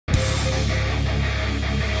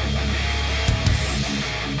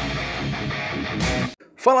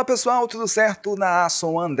Fala pessoal, tudo certo?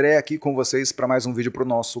 Naasom, André aqui com vocês para mais um vídeo para o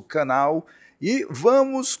nosso canal. E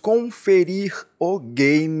vamos conferir o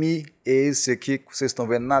game, esse aqui que vocês estão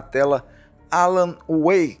vendo na tela, Alan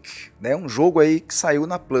Wake, né? Um jogo aí que saiu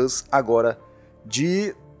na Plus agora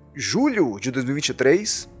de julho de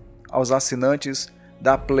 2023, aos assinantes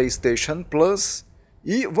da PlayStation Plus.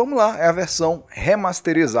 E vamos lá, é a versão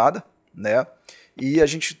remasterizada, né? E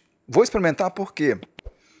vou experimentar porque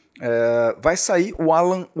vai sair o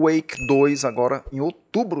Alan Wake 2 agora em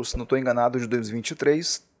outubro, se não estou enganado, de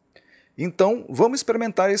 2023. Então vamos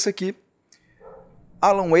experimentar esse aqui,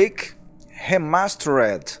 Alan Wake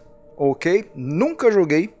Remastered, ok? Nunca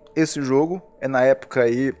joguei esse jogo, é na época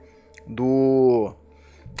aí do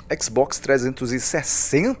Xbox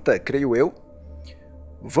 360, creio eu.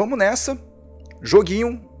 Vamos nessa,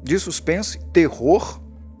 joguinho de suspense, terror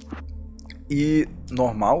e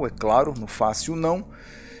normal, é claro, no fácil não.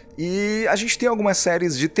 E a gente tem algumas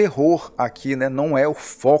séries de terror aqui, né? Não é o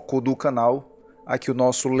foco do canal. Aqui o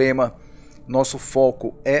nosso lema, nosso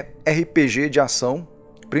foco é RPG de ação,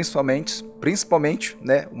 principalmente,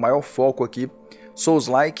 né? O maior foco aqui,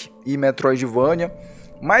 Souls-like e Metroidvania.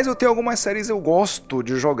 Mas eu tenho algumas séries eu gosto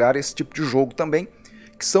de jogar esse tipo de jogo também,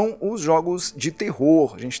 que são os jogos de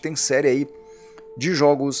terror. A gente tem série aí de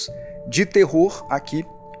jogos de terror aqui,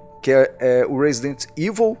 que é o Resident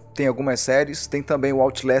Evil, tem algumas séries, tem também o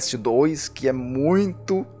Outlast 2, que é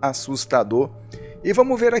muito assustador. E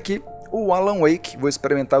vamos ver aqui o Alan Wake, vou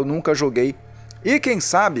experimentar, eu nunca joguei. E quem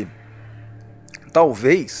sabe,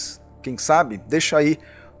 quem sabe, deixa aí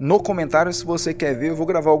no comentário se você quer ver, eu vou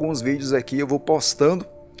gravar alguns vídeos aqui, eu vou postando,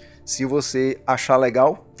 se você achar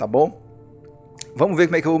legal, tá bom? Vamos ver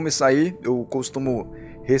como é que eu vou me sair, eu costumo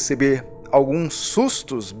receber alguns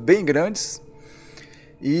sustos bem grandes.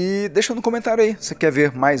 E deixa no comentário aí, se quer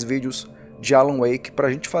ver mais vídeos de Alan Wake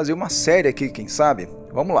pra gente fazer uma série aqui, quem sabe?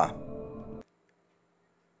 Vamos lá.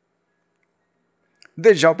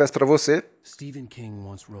 Desde já eu peço pra você,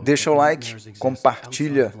 deixa o like,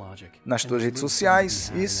 compartilha nas suas redes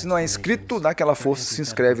sociais e se não é inscrito, dá aquela força e se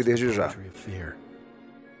inscreve desde já.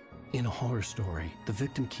 In a horror story, the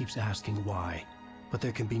victim keeps asking why, but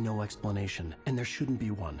there can be no explanation, and there shouldn't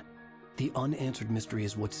be one. The unanswered mystery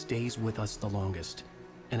is what stays with us the longest.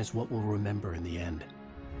 And it's what we'll remember in the end.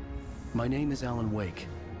 My name is Alan Wake.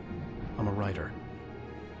 I'm a writer.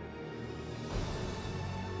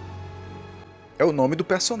 É o nome do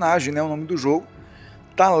personagem, né? O nome do jogo.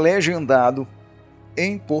 Tá legendado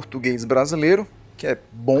em português brasileiro, que é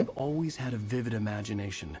bom. I've always had a vivid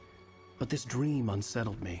imagination, but this dream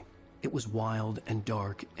unsettled me. It was wild and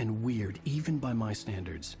dark and weird, even by my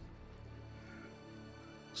standards.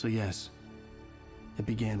 So yes, it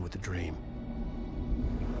began with a dream.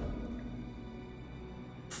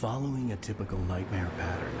 Following a typical nightmare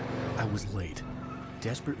pattern, I was late,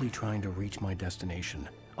 desperately trying to reach my destination,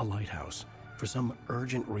 a lighthouse. For some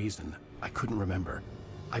urgent reason, I couldn't remember.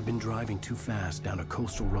 I'd been driving too fast down a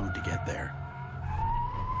coastal road to get there.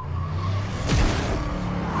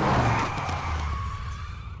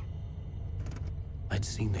 I'd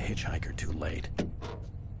seen the hitchhiker too late.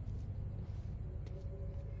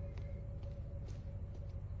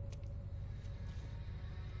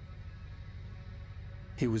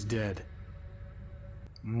 He was dead.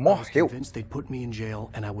 Morreu. I was convinced they'd put me in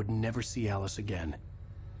jail and I would never see Alice again.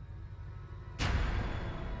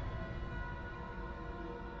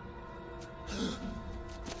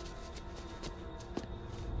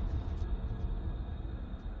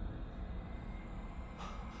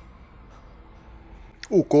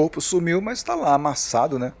 O corpo sumiu, mas tá lá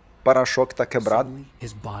amassado, né? O para-choque tá quebrado. Suddenly,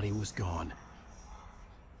 his body was gone.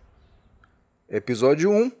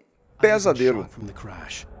 Episódio 1. Pesadelo. From the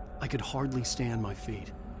crash, I could hardly stand my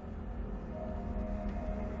feet.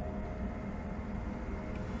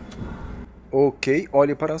 Ok,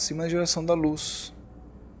 olhe para cima na direção da luz.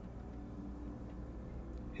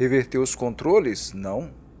 Reverter os controles?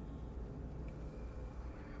 Não.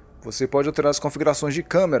 Você pode alterar as configurações de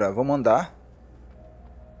câmera. Vamos andar.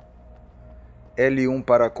 L1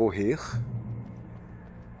 para correr.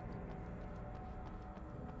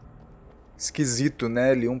 Esquisito,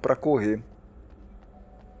 né? L1 para correr.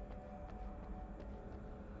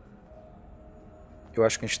 Eu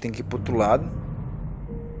acho que a gente tem que ir pro outro lado.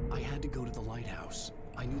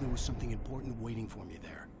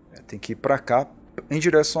 Tem que ir para cá, em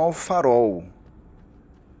direção ao farol.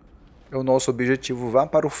 É o nosso objetivo, vá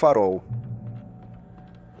para o farol.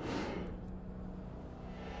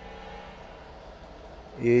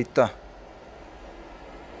 Eita.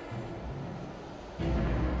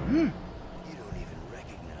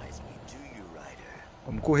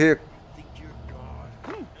 Vamos correr.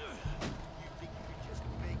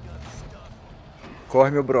 Corre,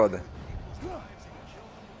 meu brother.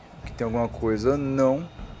 Aqui tem alguma coisa? Não.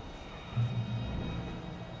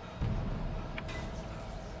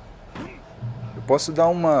 Eu posso dar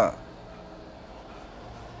uma...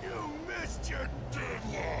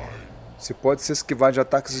 Você pode se esquivar de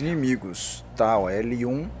ataques inimigos. Tá, ó,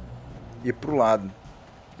 L1 e pro lado.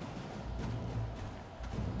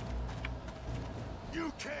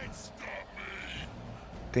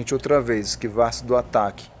 Tente outra vez, esquivar-se do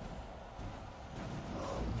ataque.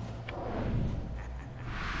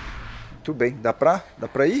 Muito bem, dá pra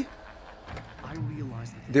ir?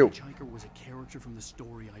 Deu.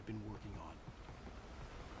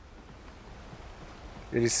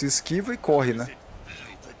 Ele se esquiva e corre, né?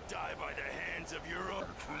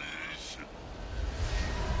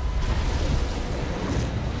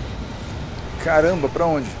 Caramba, pra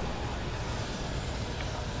onde?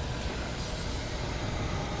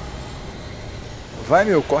 Vai,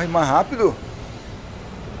 meu, corre mais rápido.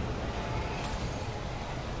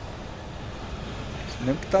 Não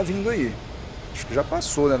lembro que tá vindo aí. Acho que já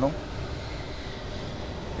passou, né, não?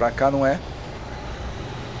 Pra cá não é?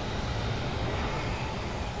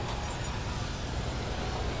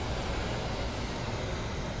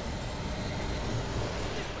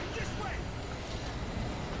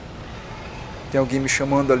 Tem alguém me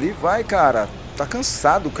chamando ali? Vai, cara. Tá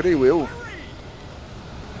cansado, creio eu.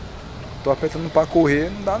 Tô apertando pra correr,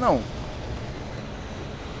 não dá não.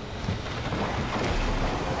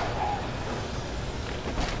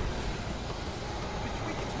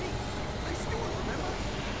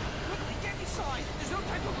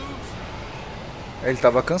 Ele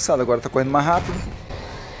tava cansado, agora tá correndo mais rápido.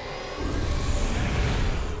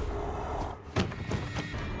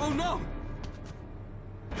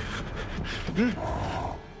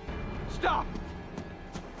 Stop!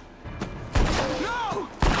 No!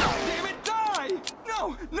 Damn it, die!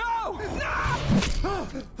 No! No!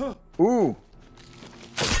 No!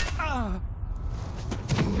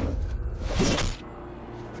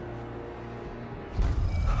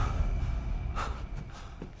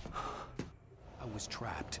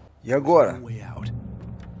 E agora?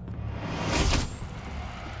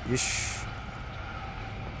 Ixi.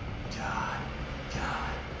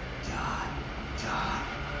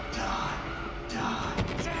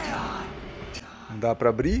 Não dá pra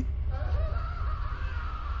abrir?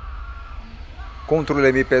 Controle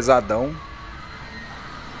é meio pesadão.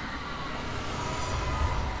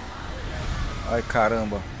 Ai,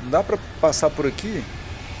 caramba. Não dá pra passar por aqui?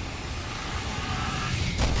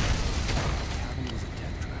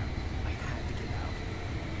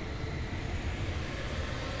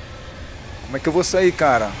 Como é que eu vou sair,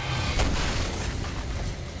 cara?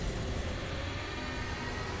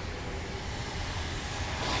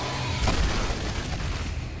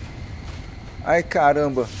 Ai,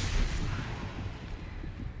 caramba.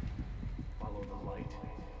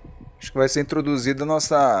 Acho que vai ser introduzida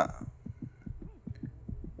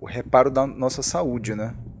o reparo da nossa saúde,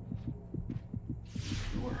 né?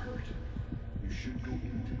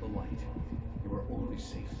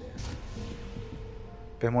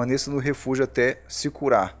 Permaneça no refúgio até se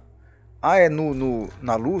curar. Ah, é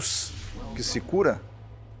na luz que se cura?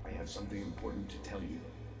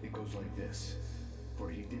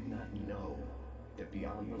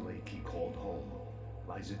 Beyond the lake he called home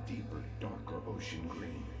lies a deeper, darker ocean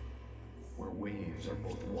green, where waves are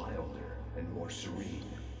both wilder and more serene.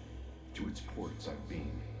 To its ports I've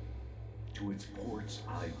been. To its ports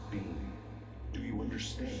I've been. Do you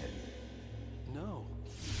understand? No.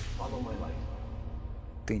 Follow my light.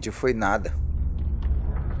 Entendi, foi nada.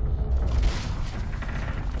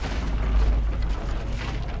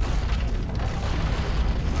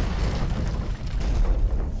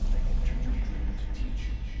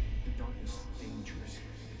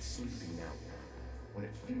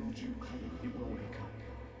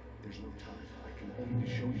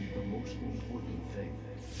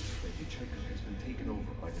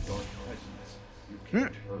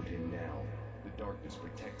 Hurt him now. The darkness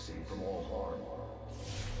protects him from all harm.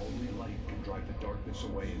 Only light can drive the darkness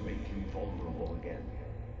away and make him vulnerable again.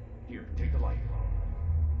 Here, take the light.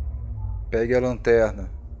 Pegue a lanterna.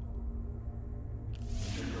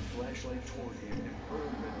 Turn your flashlight toward him and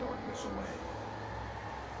burn the darkness away.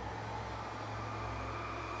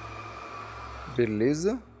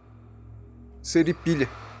 Beleza. Seripilha.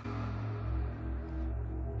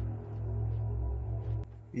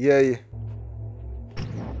 E aí?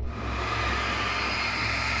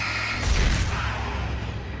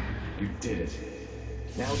 You did it.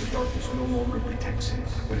 Now the darkness no longer protects him,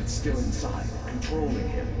 but it's still inside, controlling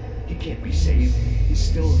him. He can't be saved. He's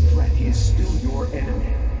still a threat. He is still your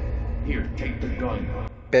enemy. Here, take the gun.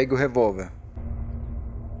 Pegue o revólver.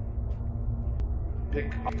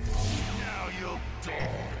 Pick up. Now you'll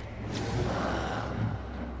die.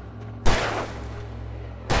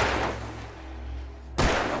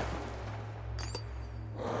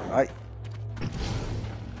 Ai.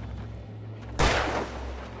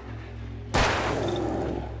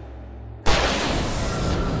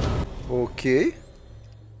 Ok.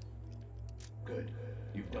 Good.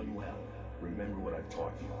 You've done well. Remember what I've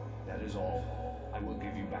taught you. That is all. I will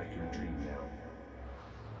give you back your dream now.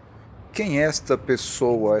 Quem é esta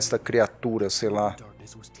pessoa, esta criatura, sei lá?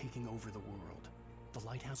 Darkness was taking over the world. The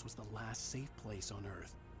lighthouse was the last safe place on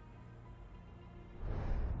Earth.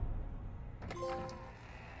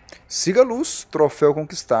 Siga a luz, troféu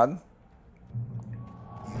conquistado.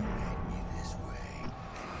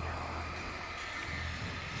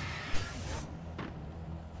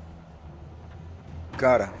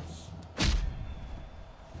 Cara.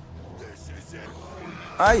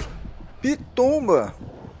 Ai, pitomba.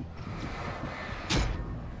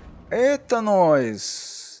 Eita,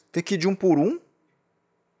 nós. Tem que ir de um por um?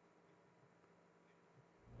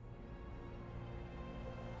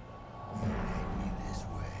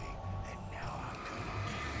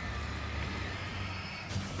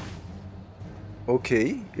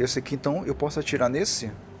 Ok, esse aqui então eu posso atirar nesse?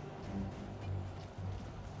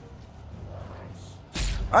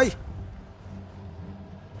 Ai!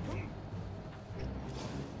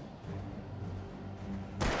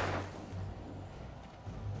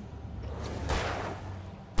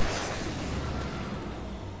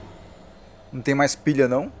 Não tem mais pilha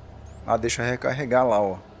não? Ah, deixa eu recarregar lá,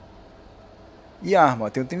 ó. E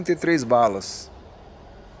arma? Tenho 33 balas.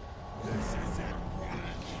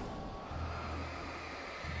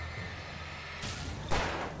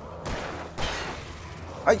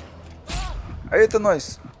 Ai! Eita,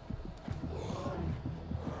 nós!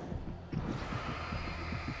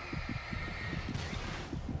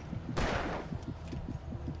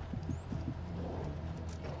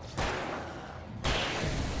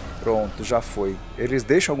 Pronto, já foi. Eles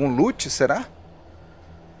deixam algum loot, será?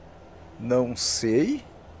 Não sei.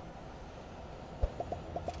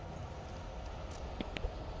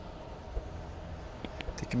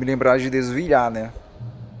 Tem que me lembrar de desviar, né?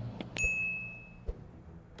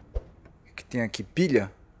 O que tem aqui?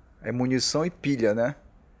 Pilha? É munição e pilha, né?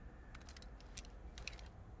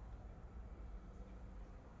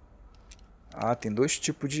 Ah, tem dois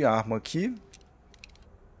tipos de arma aqui.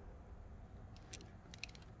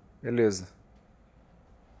 Beleza.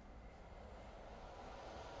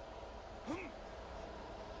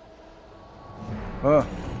 Ah.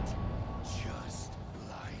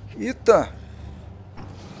 Eita!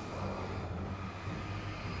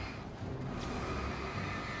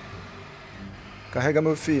 Carrega,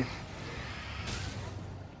 meu filho.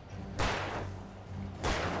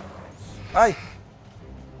 Ai!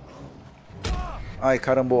 Ai,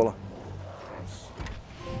 carambola.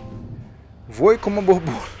 Voe como uma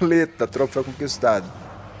borboleta, troféu conquistado.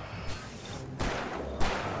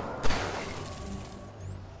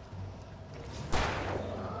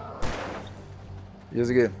 E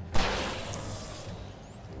esse aqui?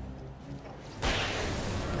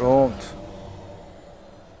 Pronto.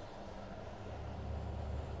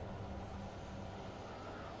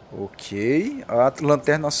 Ok. A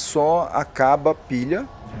lanterna só acaba a pilha.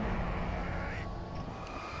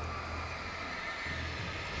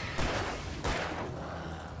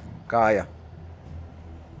 Caia.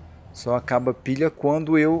 Só acaba a pilha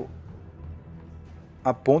quando eu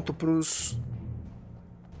aponto pros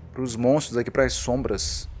monstros aqui, pras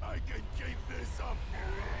sombras.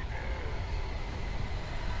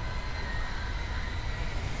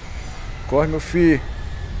 Corre, meu filho.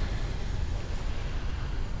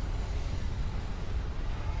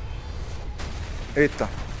 Eita.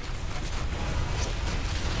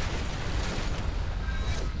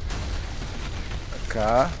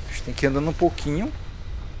 Cá. A gente tem que ir andando um pouquinho.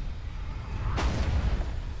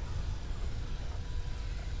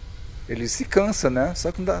 Ele se cansa, né?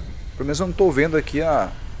 Só que não dá. Pelo menos eu não tô vendo aqui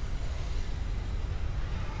a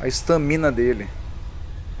estamina dele.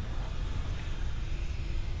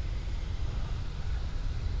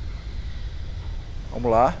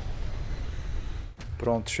 Vamos lá.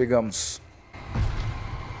 Pronto, chegamos.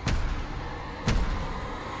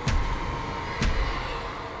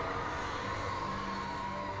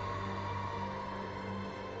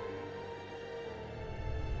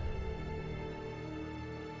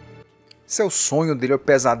 Esse é o sonho dele, é o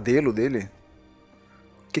pesadelo dele.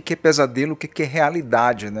 O que é pesadelo, o que é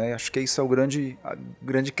realidade, né? Acho que isso é a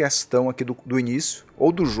grande questão aqui do início.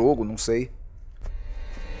 Ou do jogo, não sei.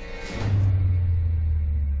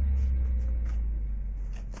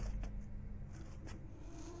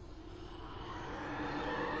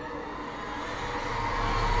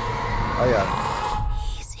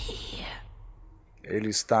 Ele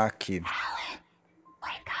está aqui.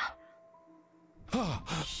 Wake up.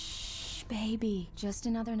 Shh, baby. Just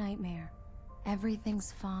another nightmare.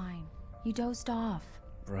 Everything's fine. You dozed off.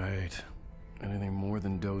 Right. Anything more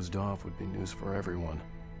than dozed off would be news for everyone.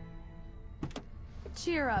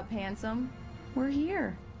 Cheer up, handsome. We're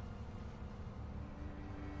here.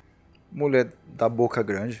 Mulher da boca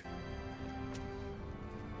grande.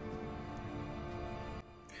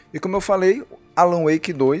 E como eu falei, Alan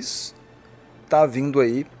Wake 2 tá vindo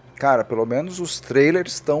aí. Cara, pelo menos os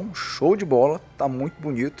trailers estão show de bola. Tá muito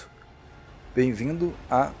bonito. Bem-vindo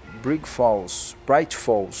a Bright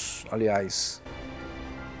Falls, aliás.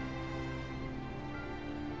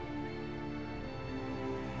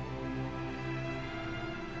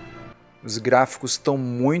 Os gráficos estão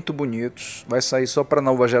muito bonitos. Vai sair só para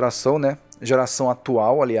nova geração, né? Geração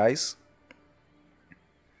atual, aliás.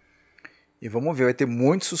 E vamos ver, vai ter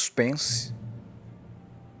muito suspense.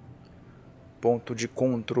 Ponto de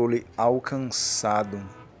controle alcançado.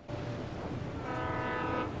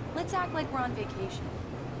 Let's act like we're on vacation.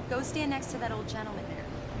 Go stand next to that old gentleman there.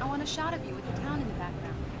 I want a shot of you with the town in the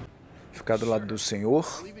background. Ficar do lado do senhor.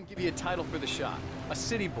 I'll even give you a title for the shot. A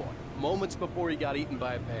city boy, moments before he got eaten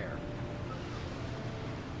by a bear.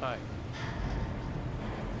 Hi.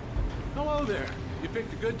 Hello there. You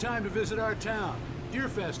picked a good time to visit our town.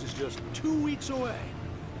 Deerfest is just 2 weeks away.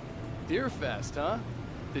 Deerfest, huh?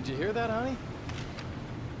 Did you hear that, honey?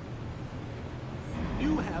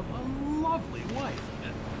 You have a lovely wife.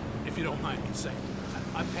 If you don't mind me saying.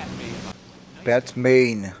 I'm Pat Maine. Pat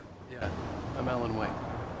Maine. Yeah, I'm Alan Wake.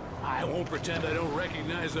 I won't pretend I don't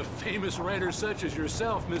recognize a famous writer such as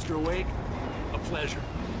yourself, Mr. Wake. A pleasure.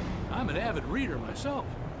 I'm an avid reader myself.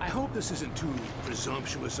 I hope this isn't too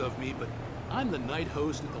presumptuous of me, but I'm the night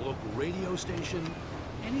host at the local radio station.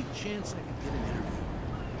 Any chance I could get an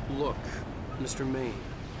interview? Look, Mr. Maine,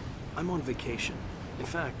 I'm on vacation. In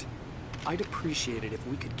fact, I'd appreciate it if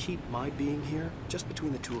we could keep my being here just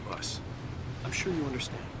between the two of us. I'm sure you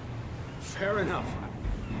understand. Fair enough.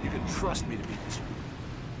 You can trust me to be discreet.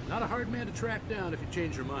 Not a hard man to track down if you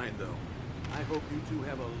change your mind, though. I hope you two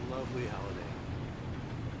have a lovely holiday.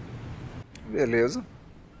 Beleza.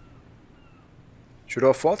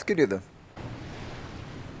 Tirou a foto, querida?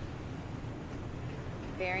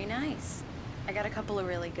 Very nice. I got a couple of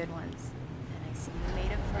really good ones. And I see you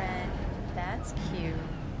made a friend. That's cute.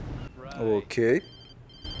 Ok.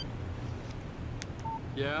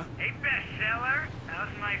 Yeah? Hey, bestseller. How's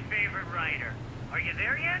my favorite writer? Are you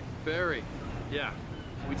there yet? Barry. Yeah,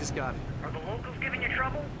 we just got it. Are the locals giving you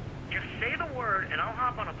trouble? Just say the word and I'll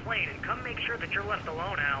hop on a plane and come make sure that you're left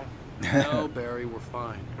alone, Al. No, Barry, we're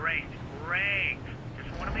fine. Great, great.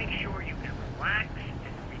 Just want to make sure you can relax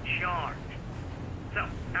and recharge. So,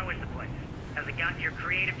 how is the place? Has it gotten your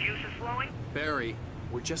creative juices flowing? Barry,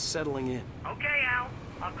 we're just settling in. Okay, Al.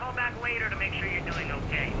 I'll call back later to make sure you're doing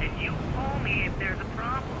okay. And you call me if there's a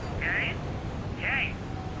problem, okay? Okay.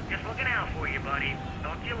 Just looking out for you, buddy.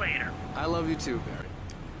 Talk to you later. I love you too, Barry.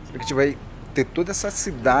 A gente vai ter toda essa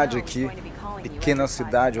cidade aqui, pequena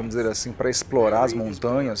cidade, vamos dizer assim, para explorar as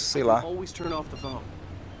montanhas, sei lá. Always turn off the phone.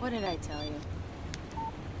 What did I tell you?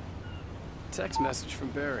 Text message from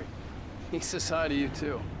Barry. He says hi to you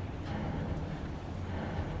too.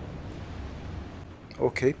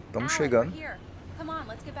 Ok, estamos chegando. Come on,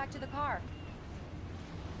 let's get back to the car.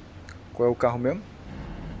 Qual é o carro mesmo?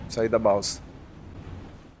 Sair da balsa.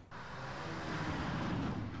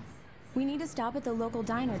 We need to stop at the local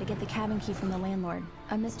diner to get the cabin key from the landlord,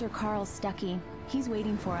 a Mr. Carl Stuckey. He's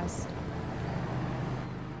waiting for us.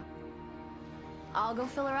 I'll go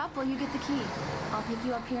fill her up while you get the key. I'll pick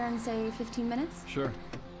you up here in, say, 15 minutes? Sure.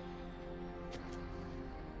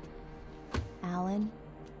 Alan,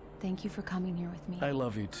 thank you for coming here with me. I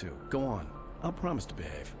love you too. Go on. I'll promise to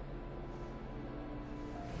behave.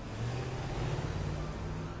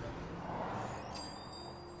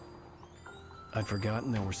 I'd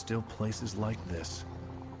forgotten there were still places like this.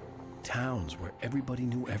 Towns where everybody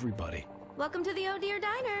knew everybody. Welcome to the Oh Dear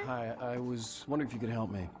Diner. Hi, I was wondering if you could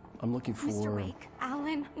help me. I'm looking for... Mr. Wake,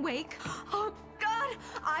 Alan Wake. Oh, God,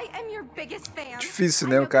 I am your biggest fan. Difícil,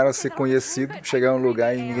 né? O cara ser conhecido, chegar em um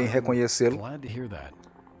lugar e ninguém reconhecê-lo. Glad to hear that.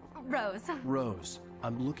 Rose. Rose,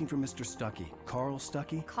 I'm looking for Mr. Stuckey. Carl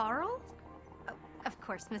Stuckey? Carl? Oh, of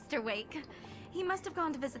course, Mr. Wake. He must have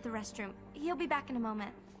gone to visit the restroom. He'll be back in a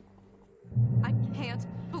moment. I can't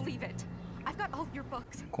believe it. I've got all your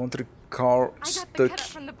books. Encontre Carl I got the cut up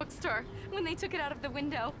Stuckey. from the bookstore when they took it out of the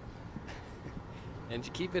window. And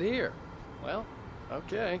you keep it here. Well,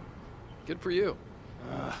 okay. Good for you.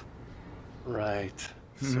 Right.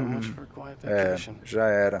 So much for a quiet É, vacation. já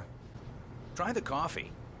era. Try the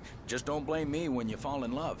coffee. Just don't blame me when you fall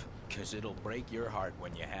in love. 'cause it'll break your heart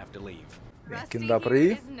when you have to leave. Aqui não dá pra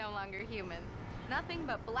ir. Is no longer human. Nothing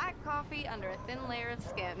but black coffee under a thin layer of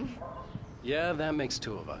skin. Yeah, that makes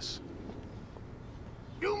two of us.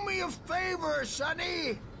 Do me a favor,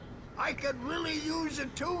 Sonny. I could really use a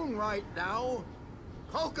tune right now.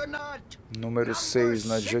 Coconut. Número 6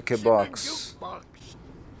 na jukebox.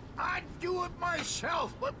 I'd do it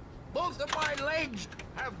myself, but both of my legs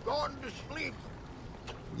have gone to sleep.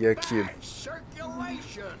 E aqui? Bad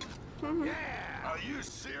circulation. Yeah. Are you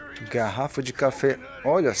serious? Garrafa de café.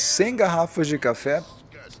 Olha, 100 garrafas de café.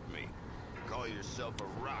 Disgust me. Call yourself a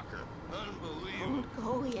rocker. Unbelievable.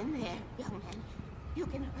 Go in there, young man. You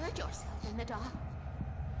can hurt yourself in the dark.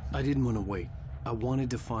 I didn't want to wait. I wanted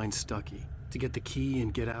to find Stucky, to get the key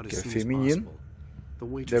and get out as Que é soon as feminino. possible. The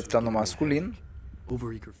waitress Deve estar was no giving me a masculino. headache.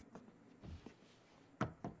 Overeager.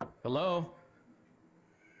 Hello?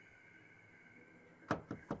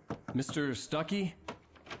 Mr. Stucky?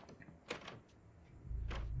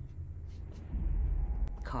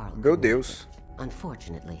 Carl. Meu Deus.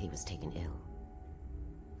 Unfortunately, he was taken ill.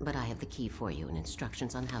 But I have the key for you and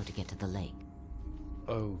instructions on how to get to the lake.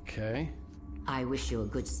 Okay. I wish you a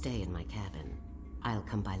good stay in my cabin. I'll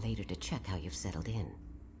come by later to check how you've settled in.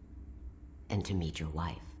 And to meet your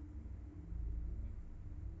wife.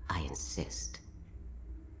 I insist.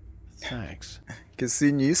 Thanks. Que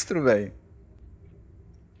sinistro, velho.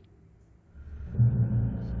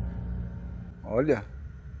 Olha.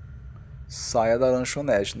 Saia da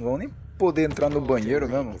lanchonete. Não vão nem poder entrar no banheiro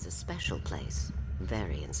mesmo. It's a special place.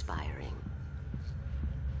 Very inspiring.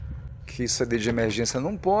 Que isso é de emergência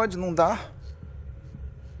não pode, não dá.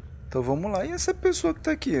 Então vamos lá. E essa pessoa que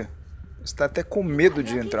tá aqui? Está até com medo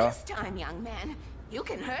de entrar.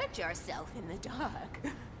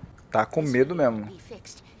 Tá com medo mesmo.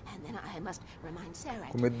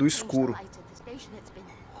 Com medo do escuro.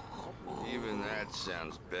 Even that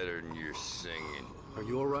sounds better than your singing. Are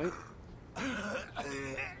you all right?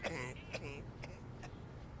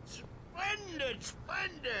 Splendid,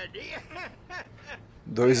 splendid.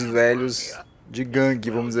 Dois velhos de gangue,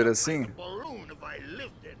 vamos dizer assim.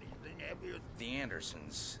 The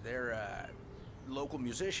Andersons, they're, local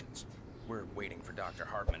musicians. We're waiting for Dr.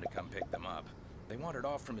 Hartman to come pick them up. They wandered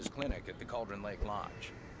off from his clinic at the Cauldron Lake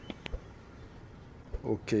Lodge.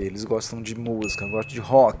 Ok, eles gostam de música, gostam de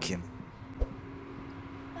rock.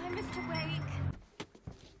 Bye, Mr. Wake.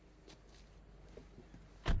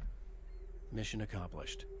 Mission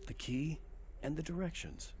accomplished. The key and the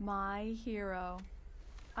directions. My hero.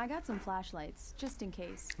 I got some flashlights, just in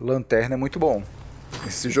case. Lanterna é muito bom.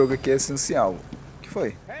 Esse jogo aqui é essencial. O que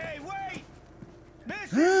foi?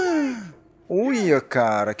 Uia,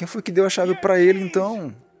 cara. Quem foi que deu a chave pra ele,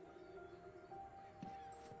 então?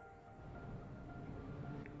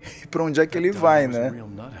 E pra onde é que ele vai, né?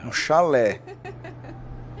 Um chalé.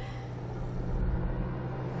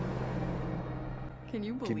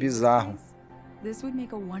 Que bizarro. This would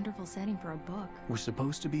make a wonderful setting for a book. We're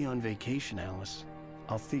supposed to be on vacation, Alice.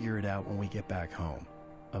 I'll figure it out when we get back home.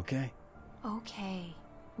 Okay? Okay.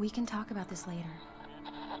 We can talk about this later.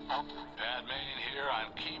 Bad man here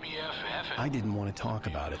on KBFF. I didn't want to talk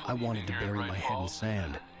about it. I wanted to bury my head in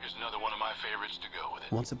sand. Here's another one of my favorites to go with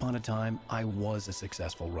it. Once upon a time, I was a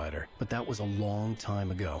successful writer, but that was a long time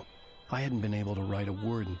ago. I hadn't been able to write a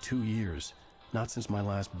word in 2 years, not since my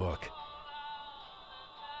last book.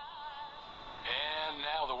 And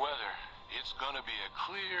now the weather. It's gonna be a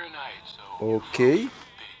clear night, so... Ok.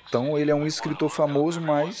 Então ele é um escritor famoso,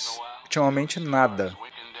 mas ultimamente nada.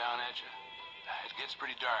 It gets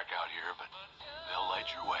pretty dark out here, but they'll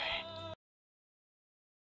light your way.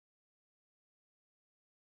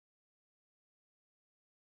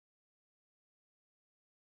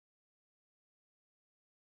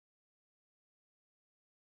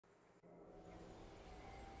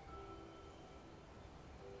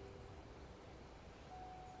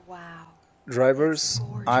 Wow. Driver's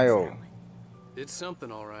Aisle. It's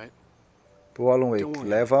something, all right. Pô, Alan Wake,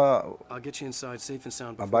 leva I'll get you inside safe and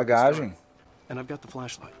sound a before we start. bagagem. And I've got the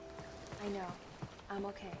flashlight. I know. I'm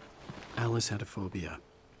okay. Alice had a phobia,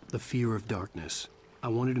 the fear of darkness. I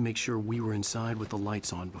wanted to make sure we were inside with the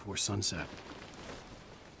lights on before sunset.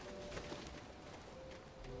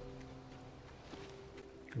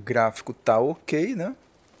 O gráfico tá ok, né?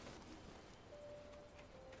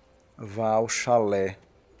 Vá ao chalé.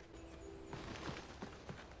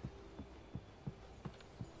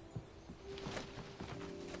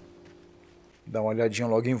 Dá uma olhadinha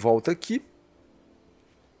logo em volta aqui.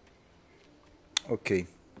 Ok.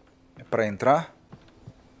 É para entrar?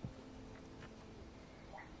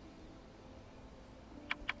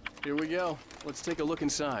 Here we go. Let's take a look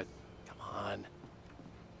inside. Come on.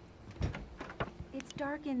 It's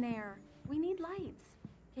dark in there. We need lights.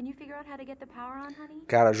 Can you figure out how to get the power on, honey?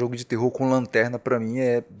 Cara, jogo de terror com lanterna pra mim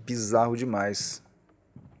é bizarro demais.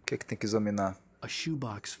 O que é que tem que examinar? A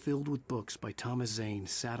shoebox filled with books by Thomas Zane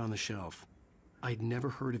sat on the shelf. I'd never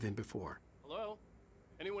heard of him before. Hello?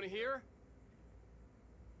 Anyone here?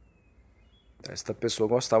 Esta pessoa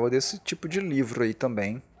gostava desse tipo de livro aí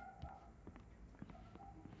também.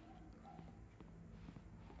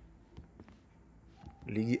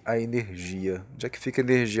 Ligue a energia. Onde é que fica a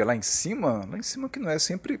energia? Lá em cima? Lá em cima que não é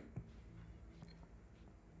sempre...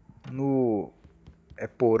 No... É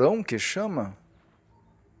porão que chama?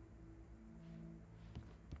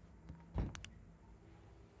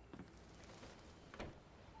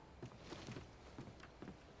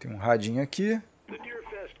 Tem um radinho aqui. The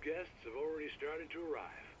Deerfest guests have already started to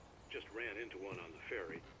arrive. Just ran into one on the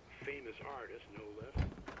ferry. Famous artist, no less.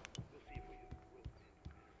 We'll see if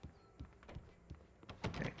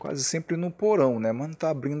we É quase sempre no porão, né? Mano, tá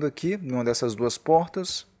abrindo aqui, numa dessas duas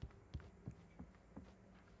portas.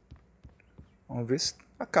 Vamos ver se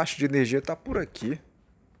a caixa de energia tá por aqui.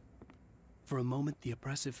 For a moment, the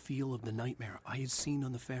oppressive feel of the nightmare I had seen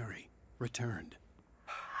on the ferry returned.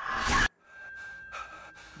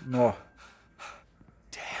 Ó.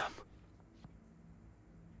 Damn.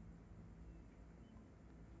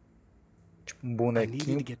 Tipo um I bonequinho.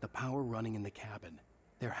 needed to get the power running in the cabin.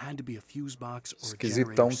 There had to be a fuse box or a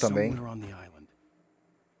Esquisitão generator também. somewhere on the island.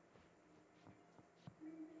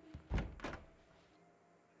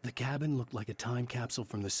 The cabin looked like a time capsule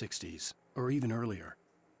from the 60s, or even earlier.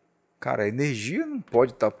 Cara, a energia não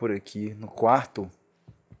pode estar por aqui. No quarto.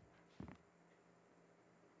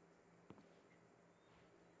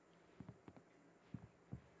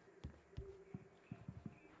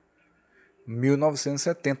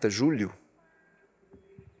 (1970), julho.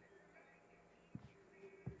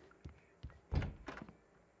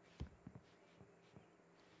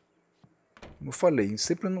 Como eu falei,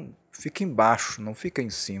 sempre não fica embaixo, não fica em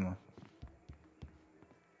cima.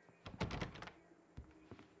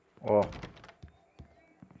 Ó.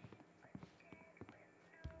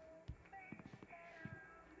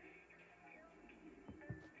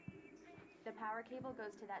 The power cable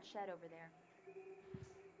goes to that shed over there.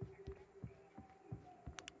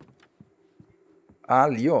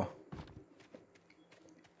 Ali, ó.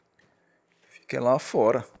 Fica lá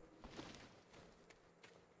fora.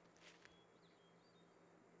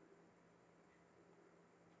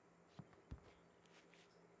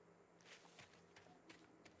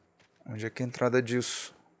 Onde é que é a entrada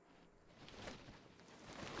disso?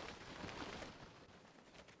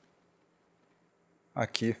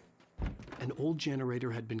 Aqui. An old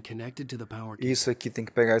generator had been connected to the power cable. Isso aqui tem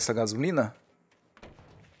que pegar essa gasolina?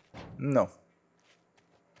 Não.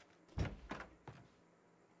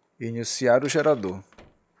 Iniciar o gerador.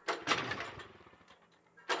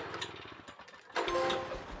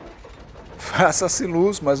 Faça-se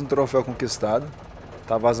luz, mais um troféu conquistado.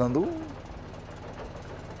 Tá vazando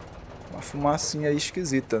uma fumacinha aí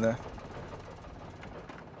esquisita, né?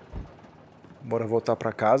 Bora voltar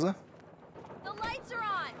pra casa. The lights are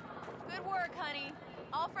on. Good work, honey.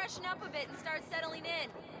 I'll freshen up a bit and start settling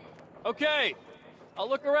in. Okay, I'll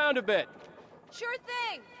look around a bit. Sure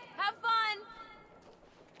thing. Have fun.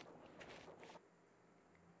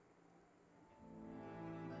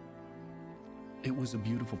 It was a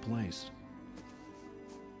beautiful place.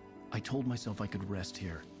 I told myself I could rest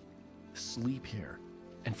here, sleep here,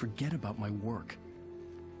 and forget about my work.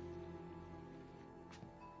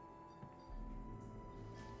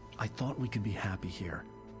 I thought we could be happy here.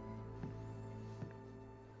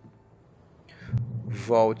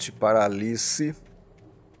 Volte para Alice.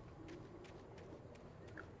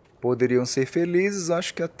 Poderiam ser felizes,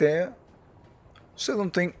 acho que até... Você não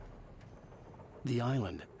tem... The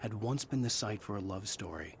island had once been the site for a love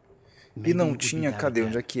story. E não tinha, cadê?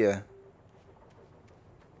 Onde é que é?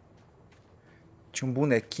 Tinha um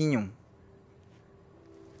bonequinho.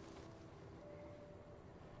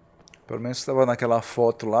 Pelo menos estava naquela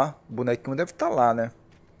foto lá. O bonequinho deve estar lá, né?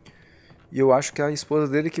 E eu acho que é a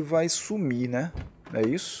esposa dele que vai sumir, né? Não é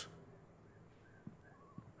isso?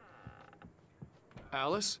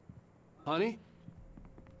 Alice? Honey?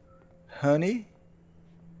 Honey.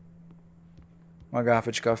 Uma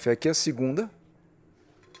garrafa de café aqui, a segunda.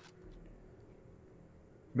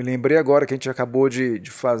 Me lembrei agora que a gente acabou de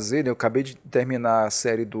fazer, né? Eu acabei de terminar a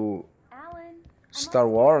série do Star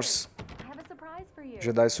Wars,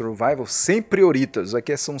 Jedi Survival, 100 prioritas.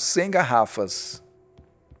 Aqui são 100 garrafas.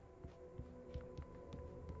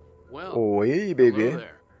 Well, Oi, bebê. hello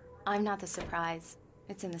there. I'm not the surprise.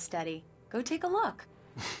 It's in the study. Go take a look.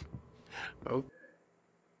 Oh,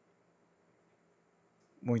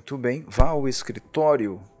 Muito bem, vá ao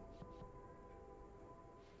escritório.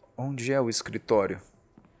 Onde é o escritório?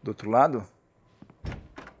 Do outro lado?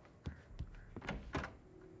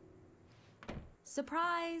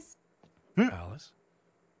 Surprise! Alice?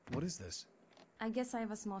 What is this? I guess I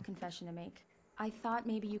have a small confession to make. I thought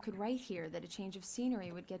maybe you could write here that a change of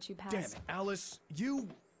scenery would get you past... Damn it, Alice,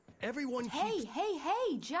 everyone keeps...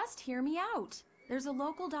 Hey, just hear me out. There's a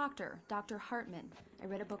local doctor, Dr. Hartman. I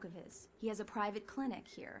read a book of his. He has a private clinic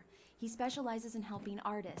here. He specializes in helping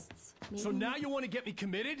artists. Maybe... So now you want to get me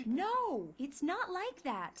committed? No, it's not like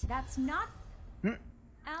that. That's not...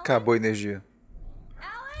 Acabou a energia.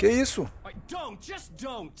 Alex? Que isso? Just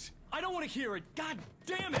don't! I don't want to hear it. God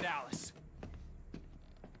damn it, Alice!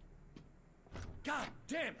 God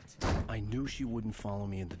damn it! I knew she wouldn't follow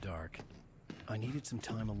me in the dark. I needed some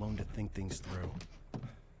time alone to think things through.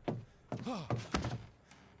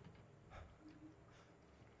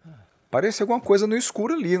 Parece alguma coisa no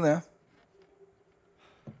escuro ali, né?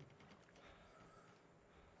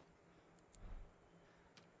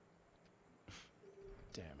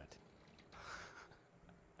 Damn it.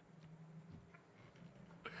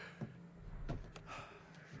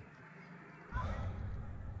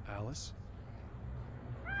 Alice?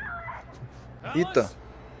 Eita.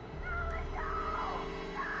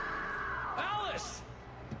 Alice!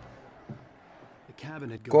 The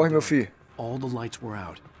cabin had gone Corre, meu dark. filho. All the lights were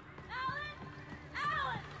out.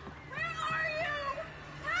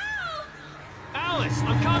 Alice,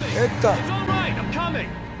 I'm coming! Eita. It's all right, I'm coming!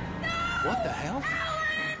 What the hell?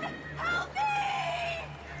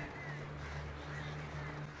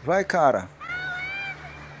 Vai, cara.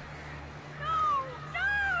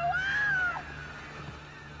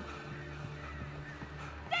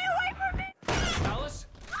 Alice?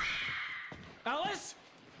 Alice?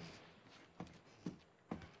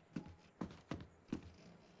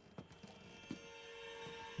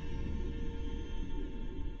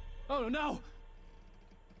 Oh no!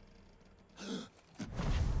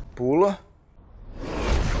 Pula.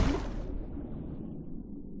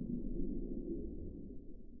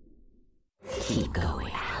 Keep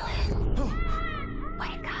going.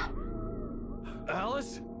 Wake up.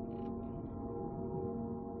 Alice?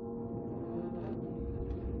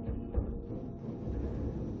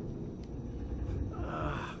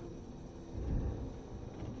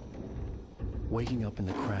 Waking up in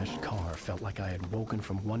the crashed car felt like I had woken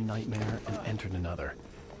from one nightmare and entered another.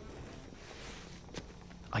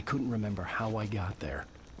 I couldn't remember how I got there.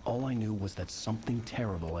 All I knew was that something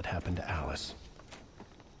terrible had happened to Alice.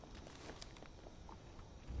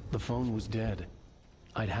 The phone was dead.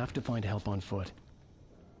 I'd have to find help on foot.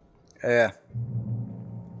 É.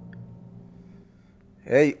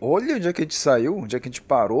 Ei, olha onde é que a gente saiu, onde é que a gente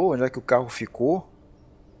parou, onde é que o carro ficou.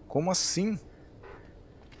 Como assim?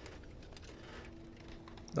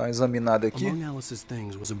 Dá uma examinada aqui. Among Alice's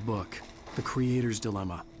things was a book, The Creator's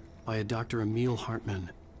Dilemma, by a Dr. Emil Hartman.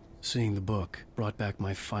 Seeing the book brought back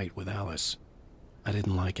my fight with Alice. I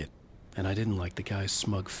didn't like it, and I didn't like the guy's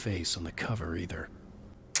smug face on the cover either.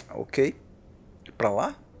 Ok. Pra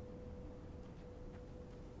lá?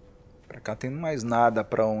 Pra cá tem mais nada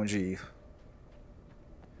pra onde ir.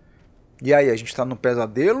 E aí, a gente tá no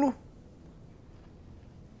pesadelo?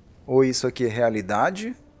 Ou isso aqui é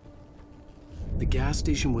realidade? The gas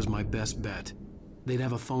station was my best bet. They'd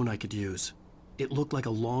have a phone I could use. It looked like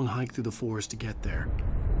a long hike through the forest to get there.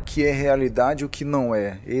 O que é realidade e o que não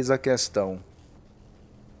é? Eis a questão.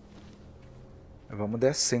 Vamos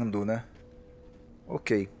descendo, né?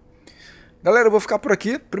 Ok. Galera, eu vou ficar por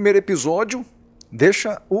aqui. Primeiro episódio.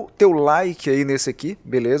 Deixa o teu like aí nesse aqui,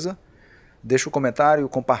 beleza? Deixa o comentário,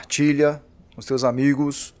 compartilha com os teus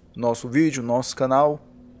amigos nosso vídeo, nosso canal.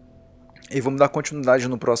 E vamos dar continuidade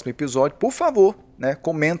no próximo episódio. Por favor, né?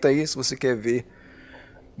 Comenta aí se você quer ver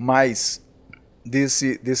mais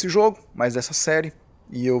desse jogo, mais dessa série.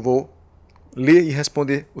 E eu vou ler e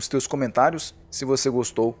responder os teus comentários se você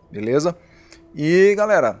gostou, beleza? E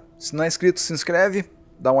galera, se não é inscrito, se inscreve.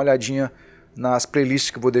 Dá uma olhadinha nas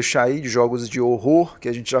playlists que eu vou deixar aí de jogos de horror que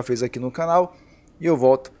a gente já fez aqui no canal. E eu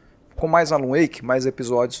volto com mais Alan Wake, mais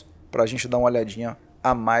episódios pra gente dar uma olhadinha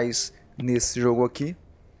a mais nesse jogo aqui,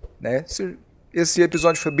 né? Esse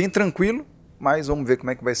episódio foi bem tranquilo, mas vamos ver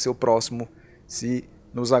como é que vai ser o próximo, se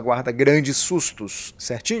nos aguarda grandes sustos,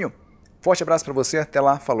 certinho? Forte abraço pra você, até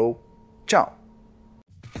lá, falou, tchau!